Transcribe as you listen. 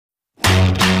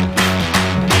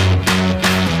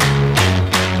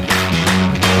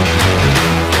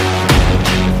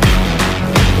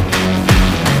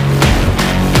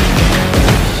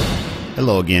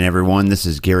again, everyone. This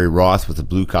is Gary Roth with the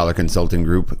Blue Collar Consulting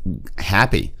Group.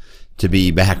 Happy to be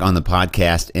back on the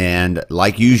podcast. And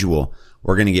like usual,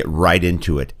 we're going to get right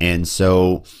into it. And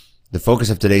so the focus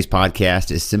of today's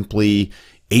podcast is simply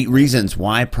 8 reasons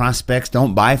why prospects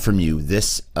don't buy from you.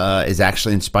 This is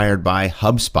actually inspired by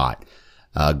HubSpot,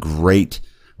 a great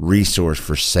resource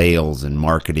for sales and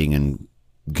marketing and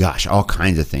gosh, all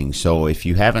kinds of things. So if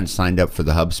you haven't signed up for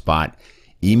the HubSpot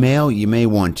email, you may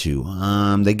want to.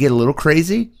 They get a little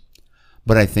crazy,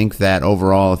 but I think that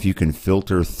overall, if you can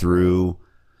filter through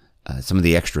some of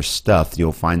the extra stuff,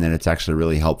 you'll find that it's actually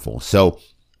really helpful. So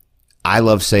I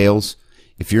love sales.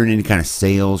 If you're in any kind of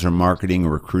sales or marketing or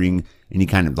recruiting, any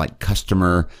kind of like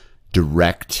customer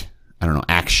direct,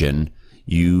 action,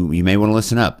 you may want to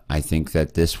listen up. I think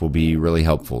that this will be really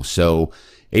helpful. So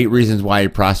 8 reasons why your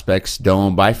prospects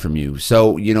don't buy from you.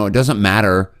 So, it doesn't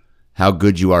matter how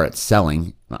good you are at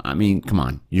selling. I mean, come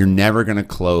on, you're never going to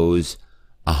close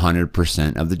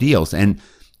 100% of the deals. And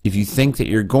if you think that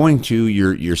you're going to,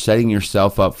 you're setting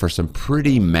yourself up for some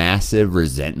pretty massive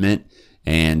resentment,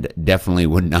 and definitely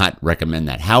would not recommend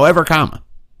that. However,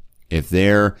 if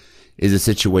there is a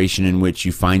situation in which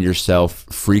you find yourself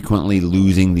frequently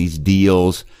losing these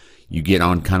deals, you get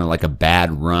on kind of like a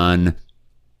bad run.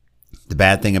 The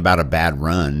bad thing about a bad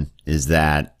run is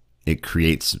that it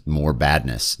creates more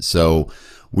badness. So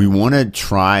we want to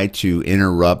try to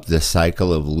interrupt the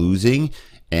cycle of losing,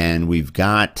 and we've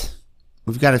got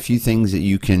a few things that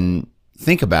you can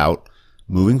think about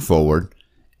moving forward,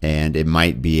 and it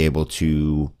might be able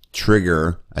to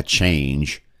trigger a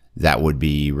change that would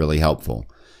be really helpful.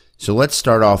 So let's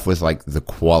start off with like the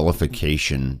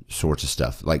qualification sorts of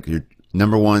stuff. Like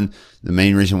number one, the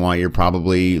main reason why you're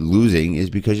probably losing is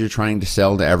because you're trying to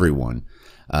sell to everyone.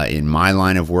 In my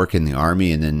line of work in the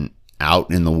Army and then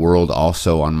out in the world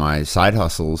also on my side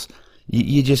hustles,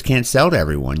 you just can't sell to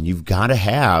everyone. You've got to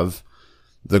have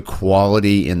the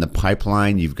quality in the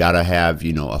pipeline. You've got to have,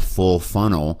 a full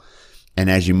funnel. And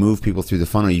as you move people through the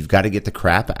funnel, you've got to get the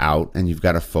crap out and you've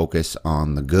got to focus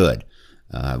on the good.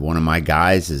 One of my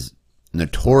guys is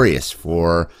notorious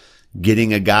for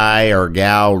getting a guy or a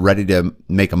gal ready to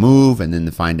make a move and then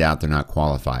to find out they're not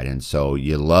qualified. And so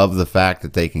you love the fact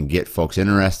that they can get folks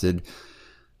interested,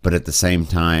 but at the same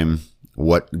time,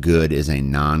 what good is a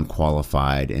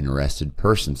non-qualified interested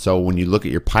person? So when you look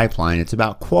at your pipeline, it's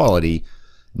about quality,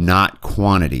 not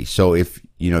quantity. So if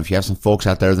you have some folks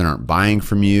out there that aren't buying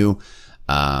from you,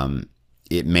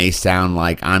 it may sound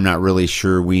like, I'm not really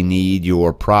sure we need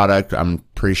your product. I'm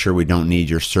pretty sure we don't need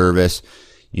your service.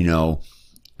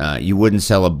 You wouldn't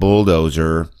sell a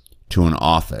bulldozer to an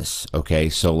office, okay?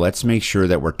 So let's make sure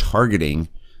that we're targeting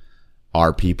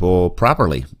our people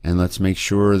properly, and let's make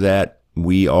sure that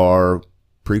we are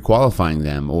pre-qualifying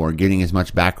them or getting as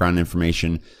much background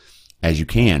information as you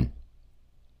can.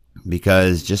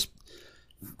 Because just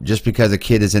because a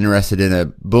kid is interested in a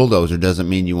bulldozer doesn't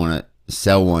mean you want to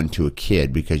sell one to a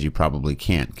kid, because you probably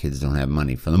can't. Kids don't have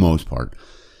money for the most part.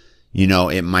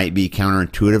 It might be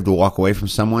counterintuitive to walk away from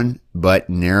someone, but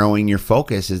narrowing your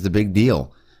focus is the big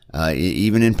deal.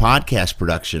 Even in podcast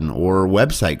production or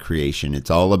website creation, it's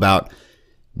all about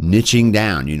niching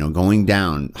down, going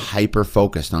down,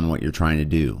 hyper-focused on what you're trying to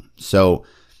do. So,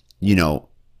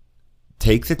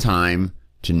 take the time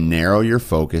to narrow your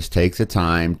focus, take the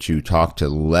time to talk to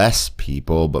less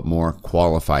people, but more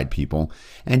qualified people,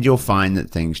 and you'll find that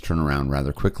things turn around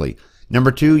rather quickly.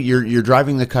 Number 2, you're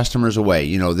driving the customers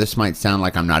away. This might sound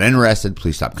like I'm not interested.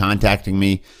 Please stop contacting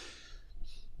me.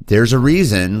 There's a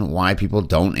reason why people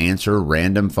don't answer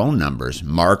random phone numbers.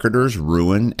 Marketers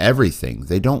ruin everything.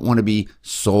 They don't want to be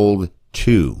sold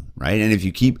to, right? And if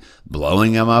you keep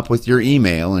blowing them up with your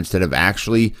email instead of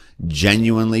actually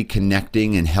genuinely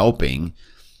connecting and helping,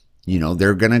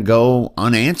 they're going to go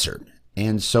unanswered.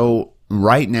 And so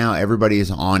right now, everybody is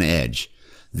on edge.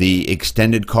 The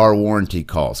extended car warranty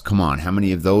calls. Come on, how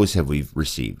many of those have we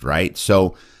received, right?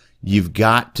 So you've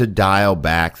got to dial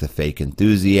back the fake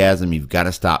enthusiasm. You've got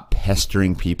to stop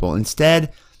pestering people.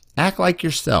 Instead, act like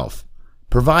yourself.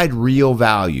 Provide real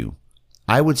value.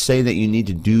 I would say that you need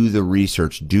to do the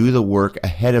research, do the work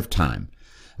ahead of time.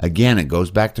 Again, it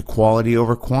goes back to quality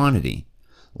over quantity.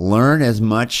 Learn as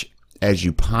much as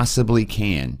you possibly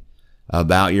can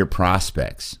about your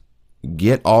prospects.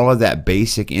 Get all of that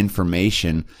basic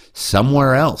information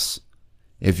somewhere else.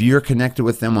 If you're connected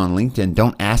with them on LinkedIn,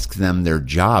 don't ask them their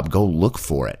job. Go look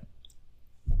for it.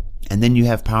 And then you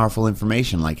have powerful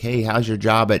information like, hey, how's your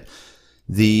job at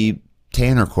the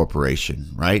Tanner Corporation,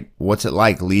 right? What's it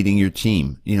like leading your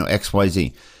team?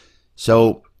 XYZ.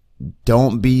 So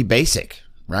don't be basic,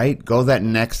 right? Go that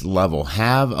next level.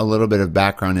 Have a little bit of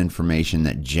background information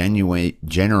that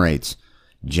generates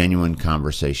genuine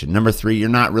conversation. Number 3, you're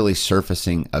not really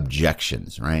surfacing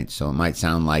objections, right? So it might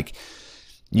sound like,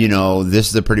 this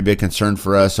is a pretty big concern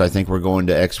for us, so I think we're going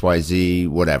to XYZ,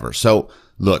 whatever. So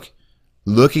look,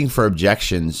 looking for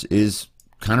objections is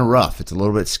kind of rough. It's a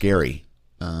little bit scary.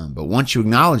 But once you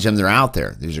acknowledge them, they're out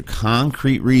there. These are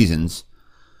concrete reasons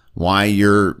why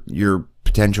your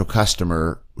potential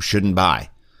customer shouldn't buy.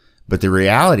 But the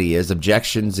reality is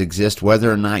objections exist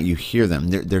whether or not you hear them.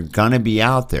 They're going to be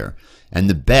out there. And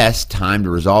the best time to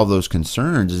resolve those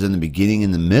concerns is in the beginning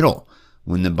and the middle,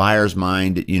 when the buyer's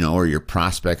mind, or your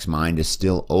prospect's mind is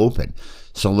still open.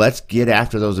 So let's get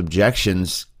after those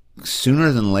objections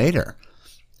sooner than later.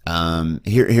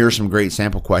 Here are some great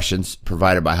sample questions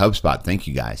provided by HubSpot. Thank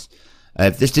you, guys.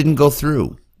 If this didn't go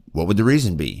through, what would the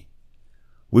reason be?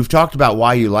 We've talked about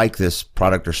why you like this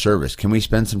product or service. Can we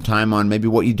spend some time on maybe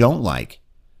what you don't like?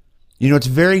 It's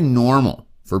very normal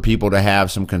for people to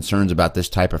have some concerns about this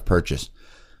type of purchase.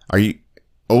 Are you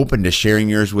open to sharing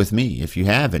yours with me if you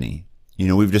have any?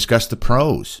 We've discussed the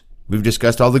pros. We've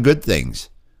discussed all the good things.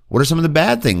 What are some of the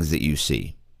bad things that you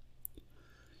see?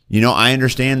 I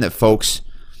understand that folks,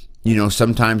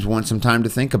 sometimes want some time to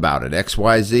think about it.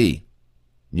 XYZ.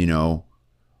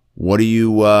 What do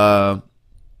you, what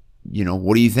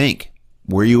do you think?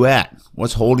 Where are you at?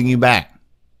 What's holding you back?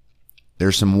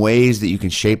 There's some ways that you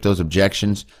can shape those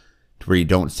objections to where you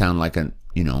don't sound like a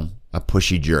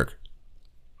pushy jerk.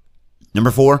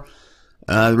 Number 4,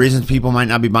 the reasons people might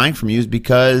not be buying from you is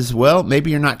because,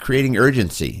 maybe you're not creating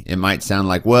urgency. It might sound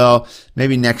like,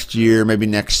 maybe next year, maybe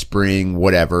next spring,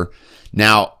 whatever.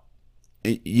 Now,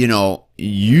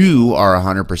 you are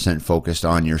 100% focused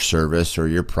on your service or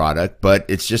your product, but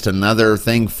it's just another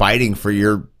thing fighting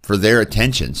for their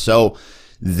attention. So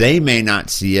they may not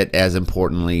see it as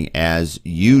importantly as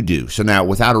you do. So now,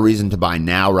 without a reason to buy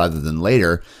now rather than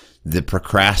later, the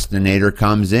procrastinator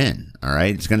comes in. All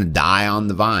right. It's going to die on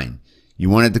the vine. You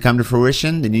want it to come to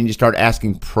fruition, then you need to start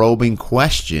asking probing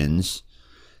questions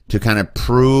to kind of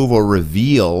prove or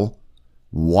reveal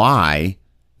why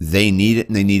they need it,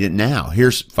 and they need it now.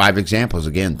 Here's 5 examples.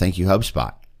 Again, thank you,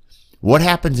 HubSpot. What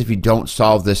happens if you don't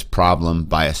solve this problem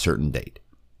by a certain date?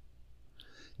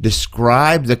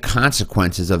 Describe the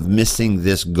consequences of missing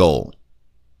this goal.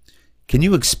 Can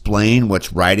you explain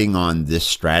what's riding on this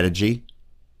strategy?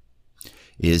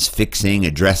 Is fixing,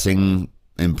 addressing,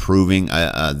 improving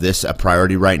this a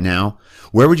priority right now?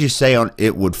 Where would you say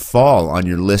it would fall on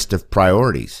your list of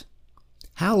priorities?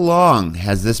 How long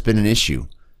has this been an issue?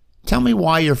 Tell me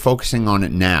why you're focusing on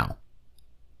it now.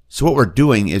 So what we're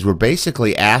doing is we're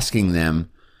basically asking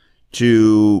them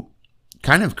to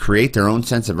kind of create their own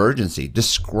sense of urgency.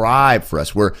 Describe for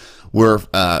us.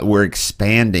 We're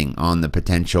expanding on the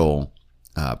potential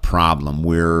problem.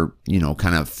 We're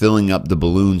kind of filling up the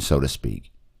balloon, so to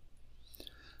speak.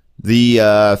 The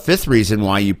 5th reason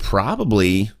why you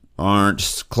probably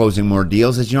aren't closing more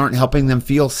deals is you aren't helping them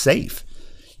feel safe.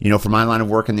 For my line of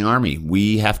work in the Army,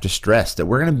 we have to stress that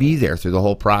we're going to be there through the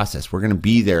whole process. We're going to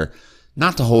be there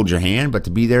not to hold your hand, but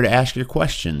to be there to ask your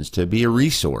questions, to be a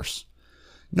resource.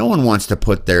 No one wants to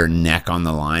put their neck on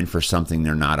the line for something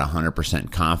they're not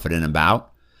 100% confident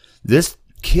about. This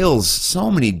kills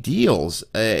so many deals.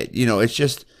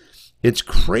 It's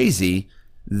crazy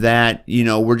that,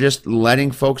 we're just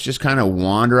letting folks just kind of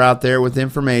wander out there with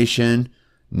information,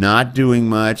 not doing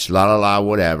much,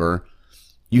 whatever.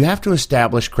 You have to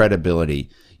establish credibility.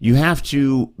 You have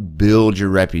to build your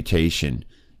reputation.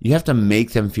 You have to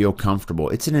make them feel comfortable.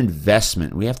 It's an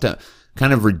investment. We have to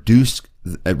kind of reduce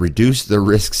the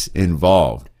risks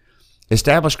involved.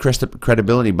 Establish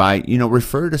credibility by,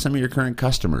 refer to some of your current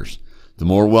customers. The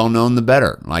more well-known, the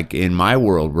better. Like in my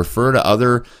world, refer to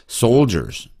other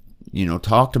soldiers.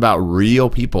 Talked about real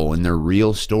people and their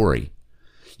real story.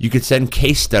 You could send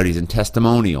case studies and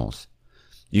testimonials.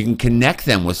 You can connect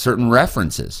them with certain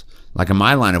references. Like in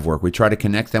my line of work, we try to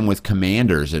connect them with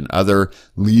commanders and other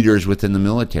leaders within the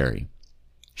military.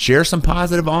 Share some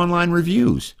positive online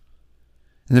reviews.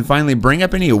 And then finally, bring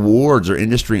up any awards or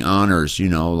industry honors,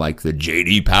 like the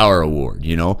J.D. Power Award,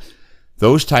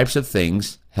 Those types of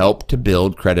things help to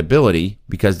build credibility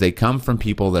because they come from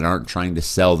people that aren't trying to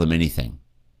sell them anything.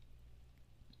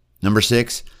 Number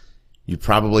 6, you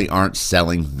probably aren't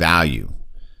selling value.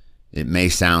 It may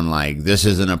sound like this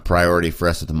isn't a priority for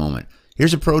us at the moment.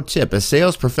 Here's a pro tip. As a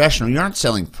sales professional, you aren't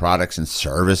selling products and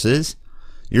services.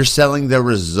 You're selling the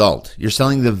result. You're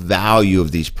selling the value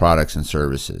of these products and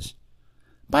services.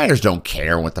 Buyers don't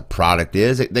care what the product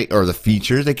is or the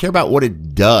features. They care about what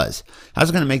it does. How's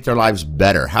it going to make their lives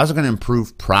better? How's it going to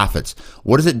improve profits?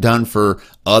 What has it done for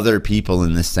other people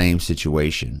in the same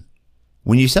situation?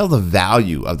 When you sell the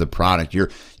value of the product,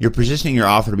 you're positioning your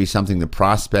offer to be something the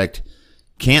prospect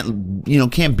can't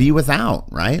be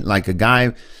without, right? Like a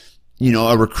guy,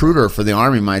 a recruiter for the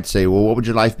Army might say, well, what would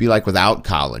your life be like without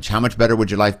college? How much better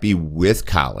would your life be with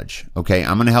college? Okay,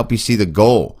 I'm going to help you see the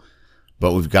goal,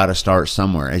 but we've got to start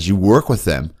somewhere. As you work with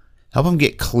them, help them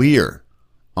get clear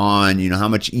on, how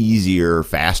much easier,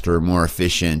 faster, more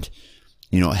efficient,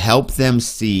 help them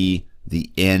see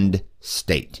the end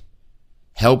state.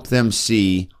 Help them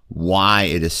see why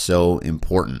it is so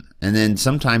important. And then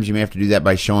sometimes you may have to do that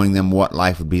by showing them what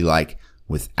life would be like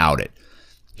without it.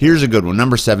 Here's a good one.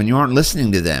 Number 7, you aren't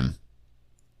listening to them.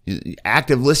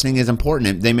 Active listening is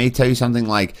important. They may tell you something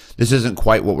like, this isn't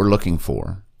quite what we're looking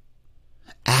for.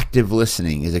 Active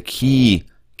listening is a key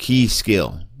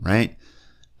skill, right?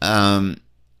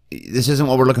 This isn't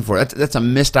what we're looking for. That's a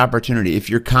missed opportunity. If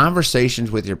your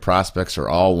conversations with your prospects are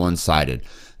all one-sided,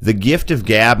 the gift of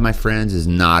gab, my friends, is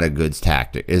not a good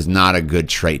tactic, is not a good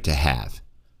trait to have,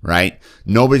 right?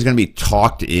 Nobody's going to be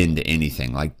talked into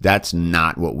anything. Like, that's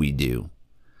not what we do.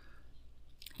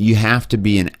 You have to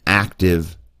be an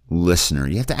active listener.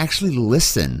 You have to actually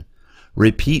listen.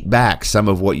 Repeat back some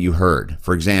of what you heard.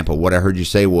 For example, what I heard you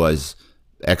say was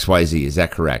XYZ. Is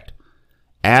that correct?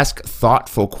 Ask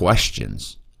thoughtful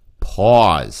questions.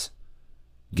 Pause.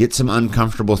 Get some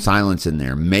uncomfortable silence in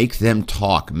there. Make them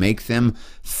talk. Make them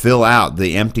fill out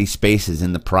the empty spaces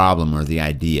in the problem or the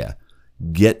idea.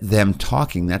 Get them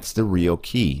talking. That's the real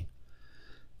key.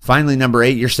 Finally, number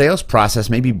 8, your sales process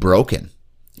may be broken.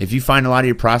 If you find a lot of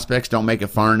your prospects don't make it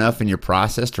far enough in your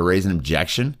process to raise an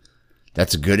objection,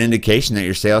 that's a good indication that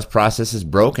your sales process is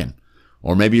broken.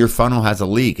 Or maybe your funnel has a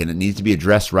leak and it needs to be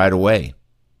addressed right away.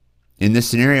 In this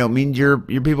scenario, it means your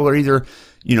people are either,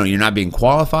 you're not being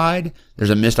qualified,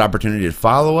 there's a missed opportunity to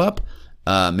follow up,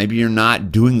 maybe you're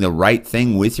not doing the right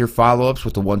thing with your follow-ups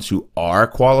with the ones who are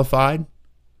qualified.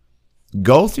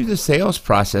 Go through the sales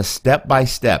process step by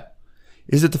step.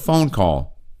 Is it the phone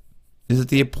call? Is it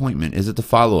the appointment? Is it the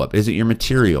follow-up? Is it your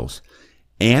materials?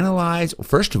 Analyze,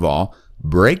 first of all,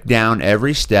 break down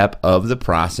every step of the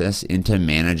process into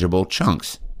manageable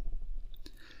chunks.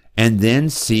 And then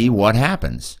see what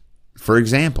happens. For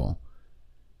example,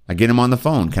 I get him on the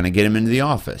phone. Can I get him into the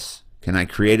office? Can I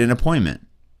create an appointment?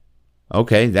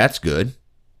 Okay, that's good.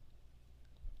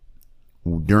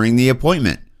 During the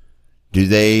appointment, do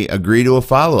they agree to a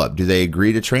follow-up? Do they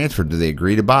agree to transfer? Do they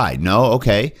agree to buy? No?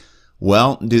 Okay.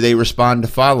 Well, do they respond to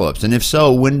follow-ups? And if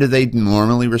so, when do they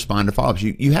normally respond to follow-ups?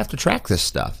 You have to track this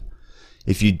stuff.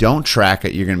 If you don't track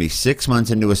it, you're going to be 6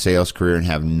 months into a sales career and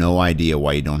have no idea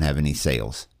why you don't have any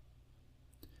sales.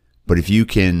 But if you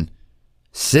can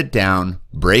sit down,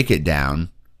 break it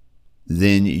down,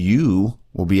 then you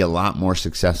will be a lot more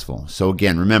successful. So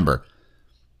again, remember,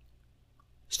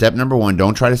 step number 1,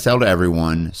 don't try to sell to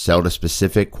everyone. Sell to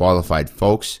specific qualified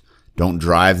folks. Don't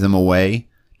drive them away.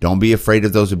 Don't be afraid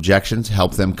of those objections.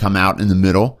 Help them come out in the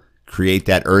middle. Create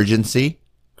that urgency.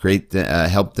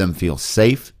 Help them feel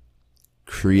safe.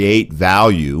 Create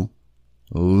value.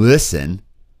 Listen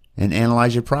and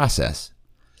analyze your process.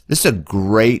 This is a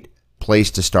great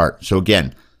place to start. So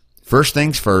again, first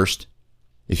things first,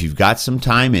 if you've got some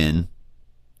time in,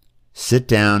 sit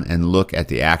down and look at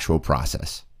the actual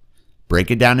process. Break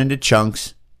it down into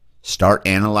chunks, start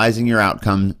analyzing your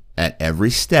outcome at every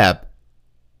step,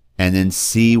 and then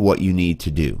see what you need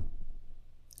to do.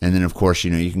 And then of course,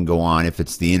 you can go on. If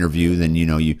it's the interview, then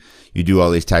you do all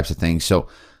these types of things. So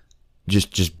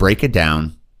just break it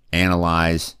down,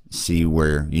 analyze, see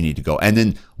where you need to go. And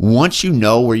then once you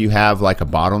know where you have like a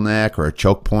bottleneck or a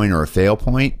choke point or a fail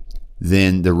point,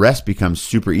 then the rest becomes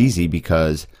super easy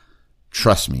because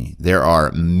trust me, there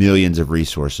are millions of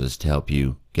resources to help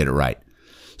you get it right.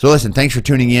 So listen, thanks for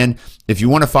tuning in. If you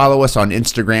want to follow us on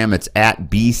Instagram, it's at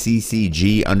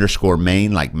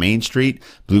BCCG_Main, like Main Street.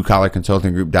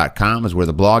 BlueCollarConsultingGroup.com is where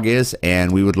the blog is,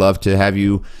 and we would love to have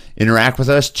you interact with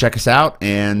us, check us out,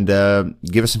 and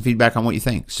give us some feedback on what you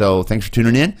think. So thanks for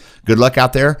tuning in. Good luck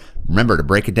out there. Remember to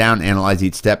break it down, analyze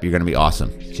each step. You're going to be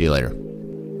awesome. See you later.